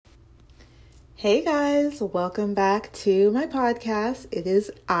Hey guys, welcome back to my podcast. It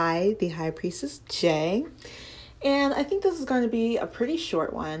is I, the High Priestess J, and I think this is going to be a pretty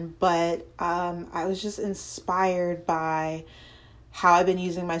short one, but I was just inspired by how I've been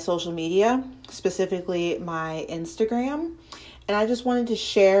using my social media, specifically my Instagram, and I just wanted to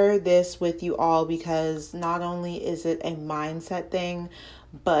share this with you all because not only is it a mindset thing,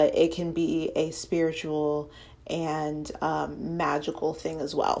 but it can be a spiritual and magical thing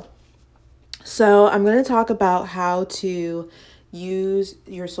as well. So I'm going to talk about how to use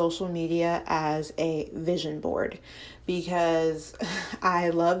your social media as a vision board because I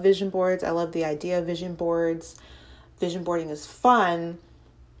love vision boards. I love the idea of vision boards. Vision boarding is fun.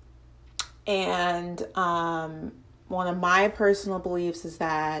 And one of my personal beliefs is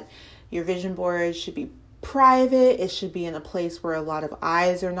that your vision board should be private. It should be in a place where a lot of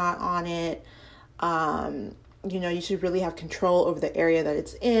eyes are not on it. You should really have control over the area that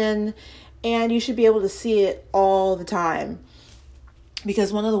it's in. And you should be able to see it all the time.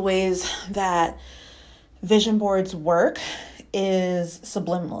 Because one of the ways that vision boards work is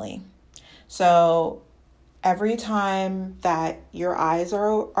subliminally. So every time that your eyes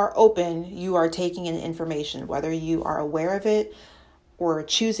are open, you are taking in information. Whether you are aware of it or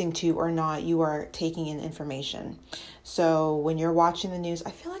choosing to or not, you are taking in information. So when you're watching the news, I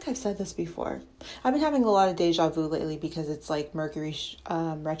feel like I've said this before. I've been having a lot of deja vu lately because it's like Mercury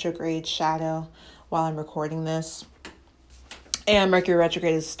retrograde shadow while I'm recording this. And Mercury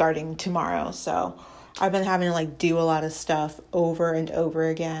retrograde is starting tomorrow. So I've been having to do a lot of stuff over and over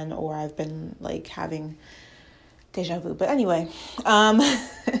again, or I've been having deja vu. But anyway,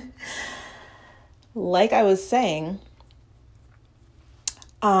 like I was saying,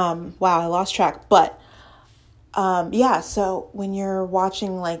 wow, I lost track. But so when you're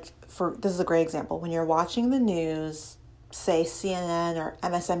watching, this is a great example. When you're watching the news, say CNN or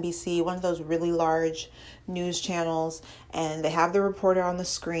MSNBC, one of those really large news channels, and they have the reporter on the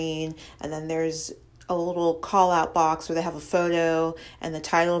screen, and then there's a little call out box where they have a photo and the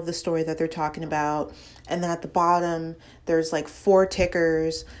title of the story that they're talking about. And then at the bottom, there's 4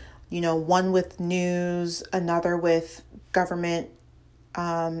 tickers, one with news, another with government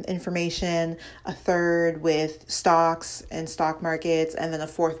information, a third with stocks and stock markets, and then a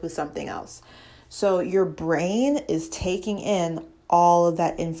fourth with something else. So your brain is taking in all of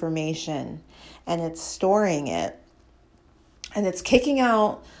that information and it's storing it, and it's kicking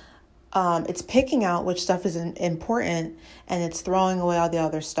out, it's picking out which stuff is important, and it's throwing away all the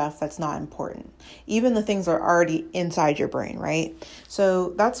other stuff that's not important. Even the things that are already inside your brain, right? So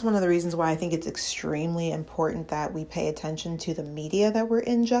that's one of the reasons why I think it's extremely important that we pay attention to the media that we're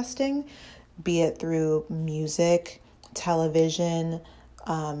ingesting, be it through music, television,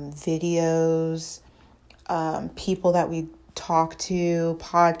 videos, people that we talk to,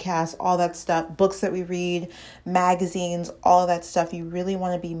 podcasts, all that stuff, books that we read, magazines, all that stuff. You really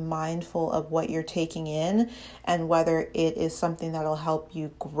want to be mindful of what you're taking in and whether it is something that'll help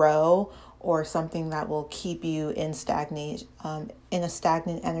you grow or something that will keep you in a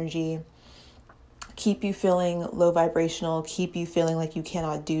stagnant energy, keep you feeling low vibrational, keep you feeling like you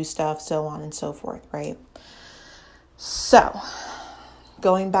cannot do stuff, so on and so forth, right? So,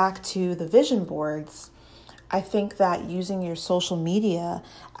 going back to the vision boards, I think that using your social media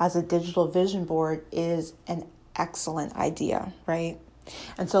as a digital vision board is an excellent idea, right?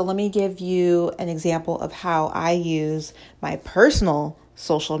 And so let me give you an example of how I use my personal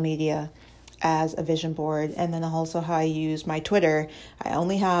social media as a vision board, and then also how I use my Twitter. I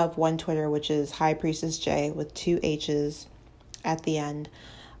only have one Twitter, which is High Priestess J with 2 H's at the end,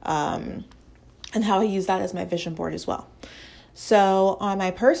 and how I use that as my vision board as well. So on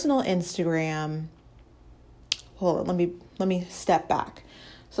my personal Instagram, hold on, let me step back.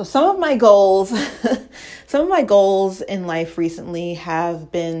 So some of my goals in life recently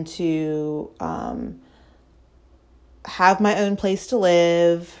have been to have my own place to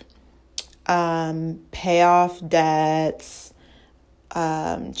live, pay off debts,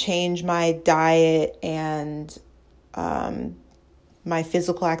 change my diet and my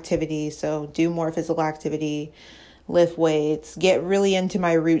physical activity. So do more physical activity, lift weights, get really into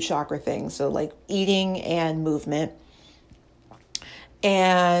my root chakra things. So eating and movement,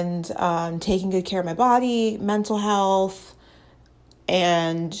 and taking good care of my body, mental health,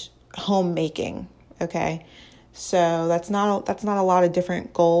 and homemaking. Okay. So that's not a lot of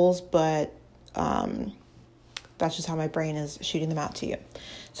different goals, but that's just how my brain is shooting them out to you.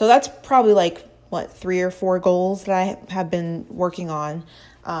 So that's probably 3 or 4 goals that I have been working on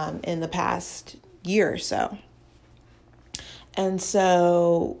in the past year or so. And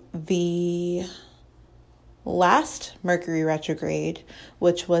so the last Mercury retrograde,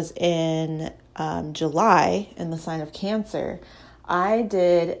 which was in July in the sign of Cancer, I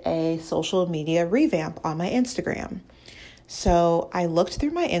did a social media revamp on my Instagram. So I looked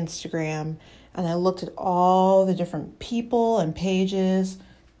through my Instagram and I looked at all the different people and pages,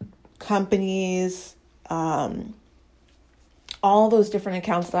 companies, all those different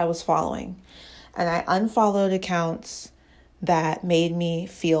accounts that I was following. And I unfollowed accounts that made me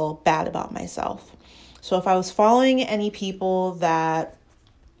feel bad about myself. So if I was following any people that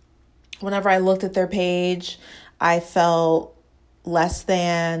whenever I looked at their page, I felt less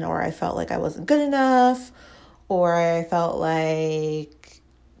than, or I felt like I wasn't good enough, or I felt like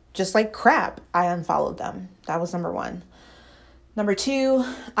just like crap, I unfollowed them. That was number one. Number two,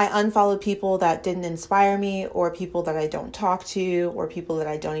 I unfollowed people that didn't inspire me, or people that I don't talk to, or people that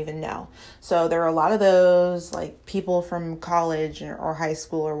I don't even know. So there are a lot of those, like people from college or high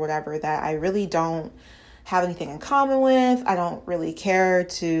school or whatever, that I really don't have anything in common with. I don't really care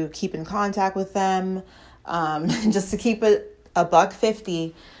to keep in contact with them. Just to keep it a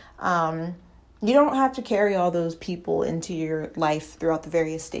 $150. You don't have to carry all those people into your life throughout the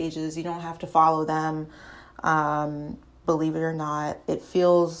various stages. You don't have to follow them. Believe it or not,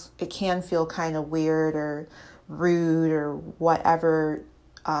 it can feel kind of weird or rude or whatever,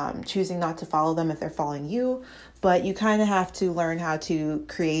 choosing not to follow them if they're following you, but you kind of have to learn how to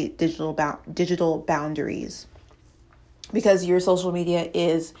create digital boundaries, because your social media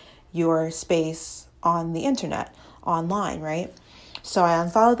is your space on the internet, online, right? So I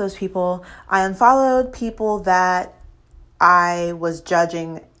unfollowed those people. I unfollowed people that I was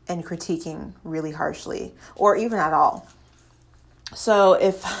judging and critiquing really harshly, or even at all. So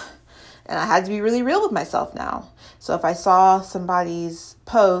and I had to be really real with myself now. So if I saw somebody's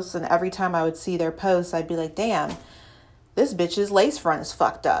posts, and every time I would see their posts, I'd be like, damn, this bitch's lace front is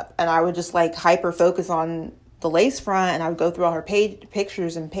fucked up. And I would just like hyper focus on the lace front, and I would go through all her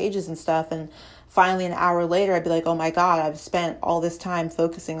pictures and pages and stuff. And finally, an hour later, I'd be like, oh my God, I've spent all this time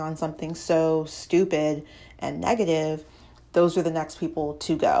focusing on something so stupid and negative. Those are the next people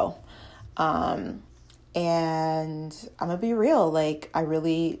to go. And I'm gonna be real, like I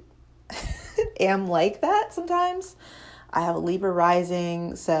really am like that sometimes. I have a Libra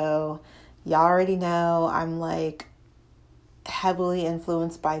rising, so y'all already know I'm like heavily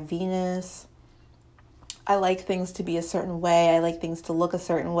influenced by Venus. I like things to be a certain way. I like things to look a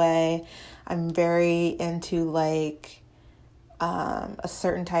certain way. I'm very into like a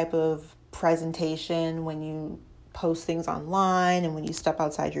certain type of presentation when you post things online and when you step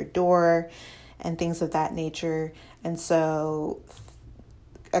outside your door and things of that nature. And so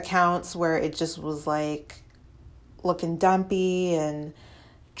accounts where it just was like looking dumpy and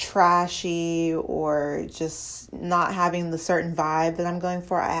trashy, or just not having the certain vibe that I'm going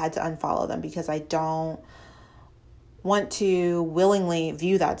for, I had to unfollow them, because I don't want to willingly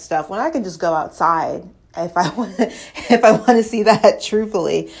view that stuff when I can just go outside. If I want to see that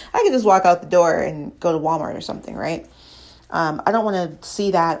truthfully, I can just walk out the door and go to Walmart or something, right? I don't want to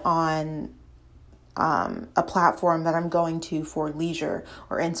see that on a platform that I'm going to for leisure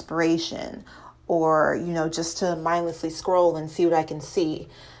or inspiration, or, just to mindlessly scroll and see what I can see.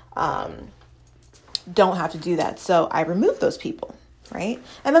 Don't have to do that. So I remove those people, right?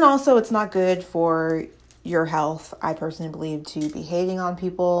 And then also, it's not good for your health, I personally believe, to be hating on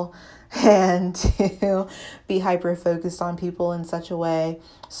people and to be hyper focused on people in such a way.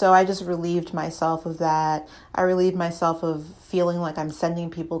 So I just relieved myself of that. I relieved myself of feeling like I'm sending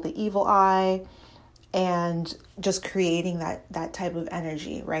people the evil eye, and just creating that type of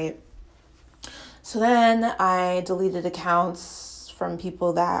energy, right? So then I deleted accounts from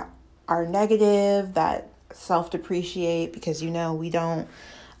people that are negative, that self-depreciate, because we don't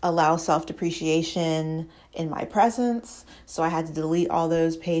allow self-depreciation in my presence. So I had to delete all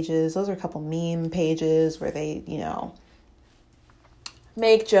those pages. Those are a couple meme pages where they,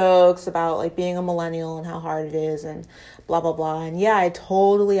 make jokes about like being a millennial and how hard it is and blah, blah, blah. And yeah, I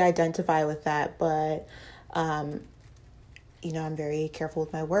totally identify with that. But, I'm very careful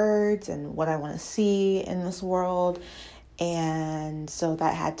with my words and what I want to see in this world. And so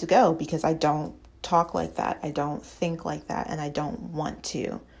that had to go, because I don't talk like that. I don't think like that. And I don't want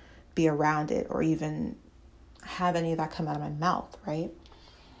to be around it or even have any of that come out of my mouth, right?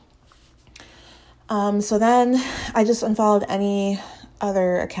 So then I just unfollowed any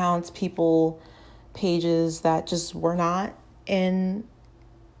other accounts, people, pages that just were not in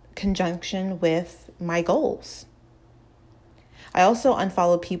conjunction with my goals. I also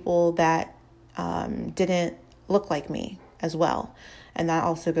unfollowed people that didn't look like me as well. And that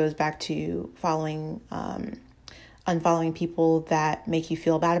also goes back to unfollowing people that make you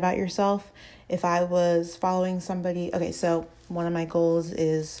feel bad about yourself. if I was following somebody, okay, so one of my goals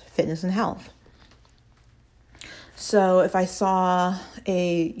is fitness and health. So if I saw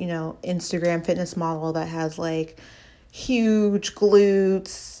a, Instagram fitness model that has like huge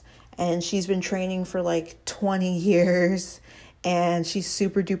glutes and she's been training for like 20 years and she's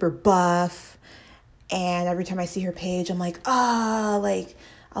super duper buff, and every time I see her page, I'm like, I'll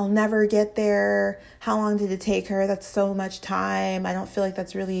never get there. How long did it take her? That's so much time. I don't feel like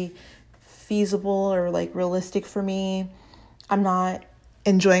that's really feasible or like realistic for me. I'm not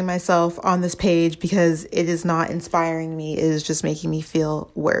enjoying myself on this page because it is not inspiring me. It is just making me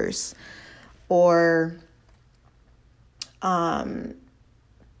feel worse. Or, in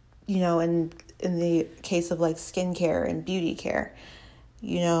the case of like skincare and beauty care,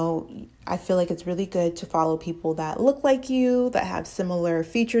 I feel like it's really good to follow people that look like you, that have similar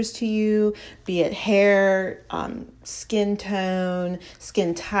features to you, be it hair, skin tone,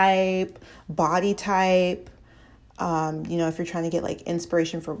 skin type, body type. If you're trying to get like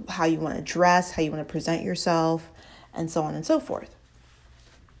inspiration for how you want to dress, how you want to present yourself, and so on and so forth.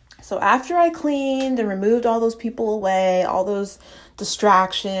 So after I cleaned and removed all those people away, all those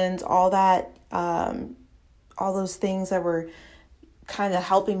distractions, all that, all those things that were kind of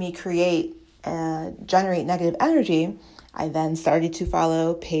helping me create and generate negative energy, I then started to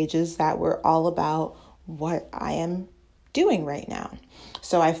follow pages that were all about what I am doing right now.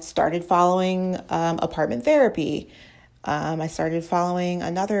 So I started following apartment therapy. I started following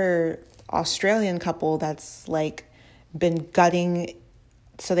another Australian couple that's like been gutting.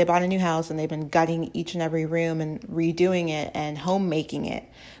 So they bought a new house and they've been gutting each and every room and redoing it and homemaking it,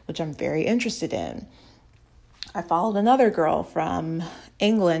 which I'm very interested in. I followed another girl from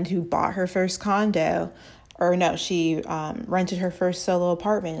England who bought her first condo, she rented her first solo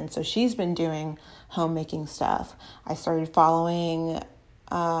apartment. And so she's been doing homemaking stuff. I started following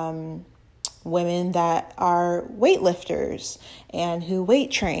women that are weightlifters and who weight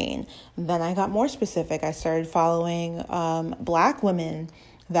train. And then I got more specific. I started following Black women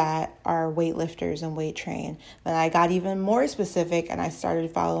that are weightlifters and weight train. Then I got even more specific and I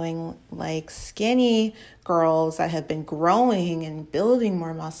started following like skinny girls that have been growing and building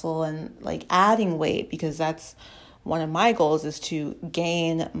more muscle and like adding weight, because that's one of my goals, is to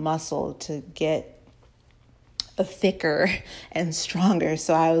gain muscle, to get thicker and stronger.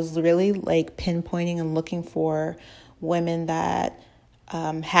 So I was really like pinpointing and looking for women that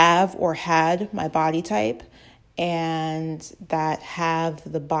have or had my body type and that have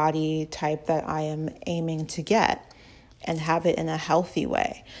the body type that I am aiming to get and have it in a healthy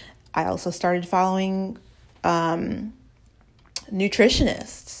way. I also started following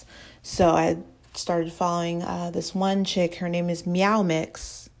nutritionists. So I started following this one chick. Her name is Meow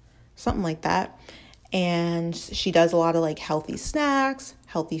Mix, something like that. And she does a lot of like healthy snacks,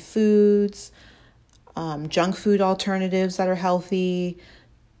 healthy foods, junk food alternatives that are healthy,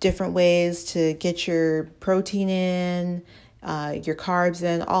 different ways to get your protein in, your carbs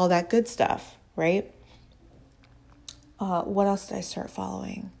in, all that good stuff, right? What else did I start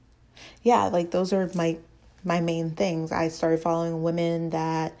following? Yeah, like those are my main things. I started following women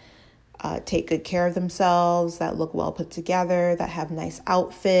that take good care of themselves, that look well put together, that have nice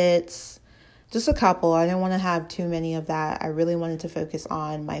outfits. Just a couple. I didn't want to have too many of that. I really wanted to focus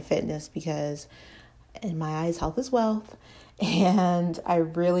on my fitness because in my eyes, health is wealth. And I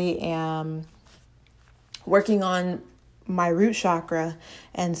really am working on my root chakra.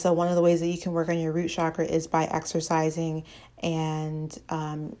 And so one of the ways that you can work on your root chakra is by exercising and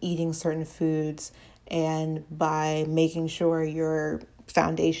eating certain foods, and by making sure your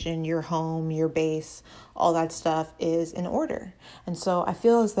foundation, your home, your base, all that stuff is in order. And so I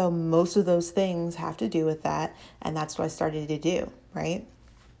feel as though most of those things have to do with that. And that's what I started to do, right?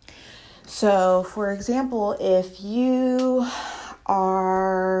 So for example, if you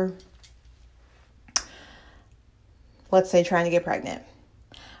are, let's say, trying to get pregnant,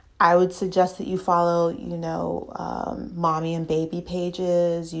 I would suggest that you follow, mommy and baby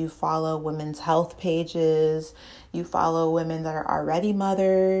pages, you follow women's health pages, you follow women that are already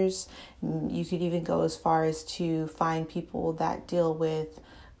mothers. You could even go as far as to find people that deal with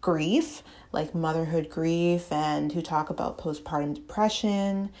grief, like motherhood grief, and who talk about postpartum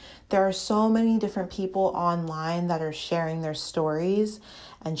depression. There are so many different people online that are sharing their stories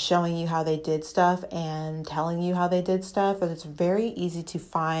and showing you how they did stuff and telling you how they did stuff, that it's very easy to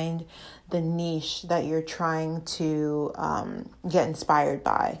find the niche that you're trying to get inspired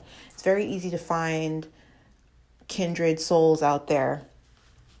by. It's very easy to find kindred souls out there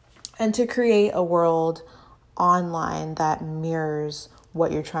and to create a world online that mirrors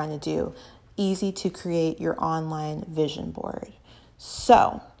what you're trying to do. Easy to create your online vision board.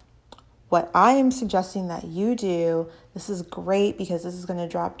 So what I am suggesting that you do, this is great because this is going to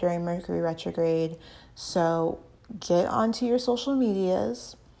drop during Mercury retrograde. So get onto your social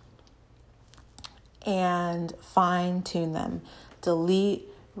medias and fine tune them. Delete,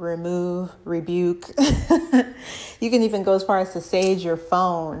 remove, rebuke. You can even go as far as to sage your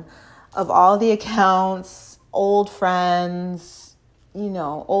phone of all the accounts, old friends,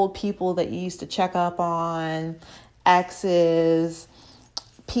 old people that you used to check up on, exes,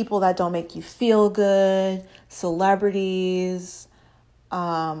 people that don't make you feel good, celebrities,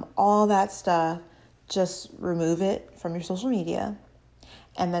 all that stuff. Just remove it from your social media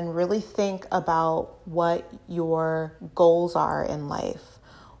and then really think about what your goals are in life.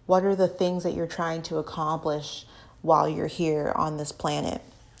 What are the things that you're trying to accomplish while you're here on this planet?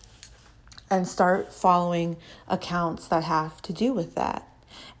 And start following accounts that have to do with that.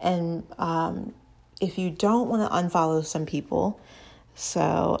 And if you don't want to unfollow some people,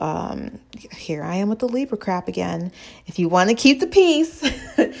 so here I am with the Libra crap again. If you want to keep the peace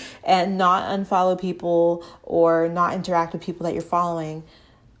and not unfollow people or not interact with people that you're following,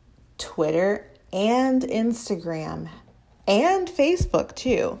 Twitter and Instagram and Facebook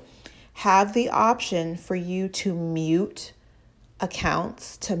too have the option for you to mute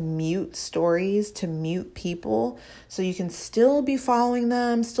accounts, to mute stories, to mute people. So you can still be following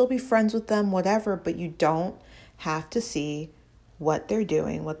them, still be friends with them, whatever, but you don't have to see what they're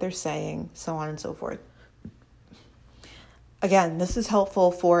doing, what they're saying, so on and so forth. Again, this is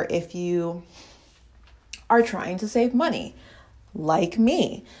helpful for if you are trying to save money, like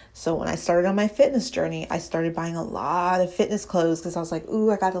me. So when I started on my fitness journey, I started buying a lot of fitness clothes because I was like,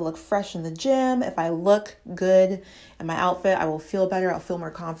 I got to look fresh in the gym. If I look good in my outfit, I will feel better. I'll feel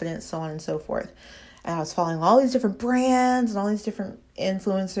more confident, so on and so forth. And I was following all these different brands and all these different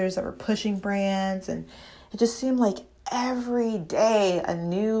influencers that were pushing brands. And it just seemed like every day a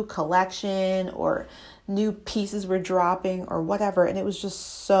new collection or new pieces were dropping or whatever. And it was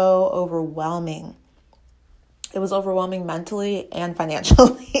just so overwhelming. It was overwhelming mentally and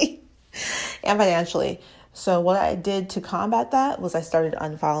financially. So what I did to combat that was I started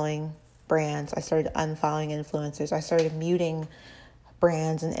unfollowing brands. I started unfollowing influencers. I started muting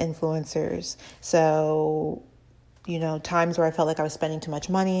brands and influencers. So, times where I felt like I was spending too much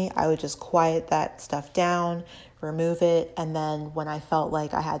money, I would just quiet that stuff down, remove it. And then when I felt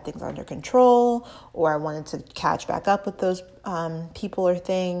like I had things under control or I wanted to catch back up with those people or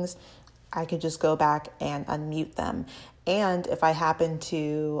things, I could just go back and unmute them. And if I happen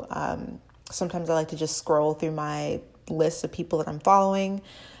to, sometimes I like to just scroll through my list of people that I'm following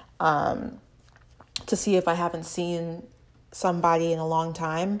to see if I haven't seen somebody in a long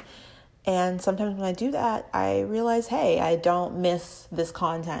time. And sometimes when I do that, I realize, hey, I don't miss this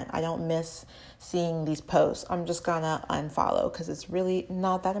content. I don't miss seeing these posts. I'm just gonna unfollow because it's really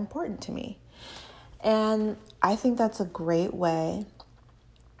not that important to me. And I think that's a great way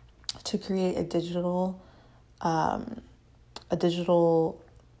to create a digital, why do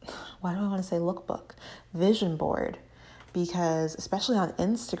I want to say lookbook, vision board, because especially on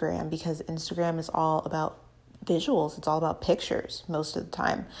Instagram, because Instagram is all about visuals. It's all about pictures most of the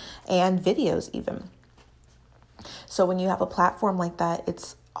time and videos even. So when you have a platform like that,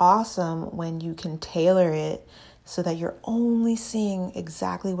 it's awesome when you can tailor it so that you're only seeing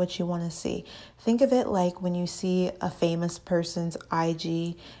exactly what you want to see. Think of it like when you see a famous person's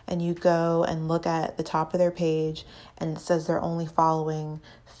IG and you go and look at the top of their page and it says they're only following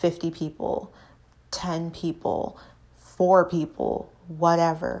 50 people, 10 people, 4 people,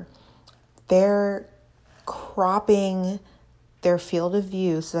 whatever. They're cropping their field of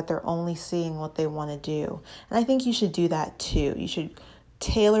view so that they're only seeing what they want to do. And I think you should do that too. You should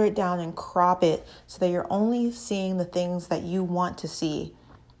tailor it down and crop it so that you're only seeing the things that you want to see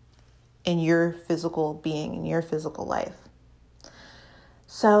in your physical being, in your physical life.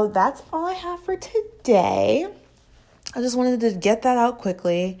 So that's all I have for today. I just wanted to get that out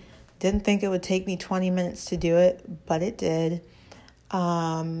quickly. Didn't think it would take me 20 minutes to do it, but it did.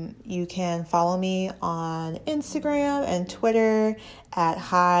 You can follow me on Instagram and Twitter at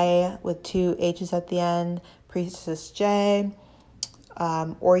hi with 2 H's at the end, Priestess J.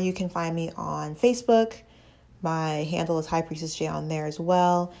 Or you can find me on Facebook. My handle is High Priestess J on there as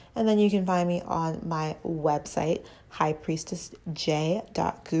well. And then you can find me on my website,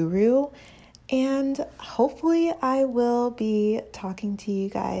 highpriestessj.guru. And hopefully I will be talking to you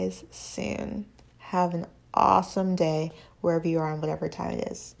guys soon. Have an awesome day wherever you are and whatever time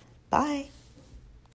it is. Bye.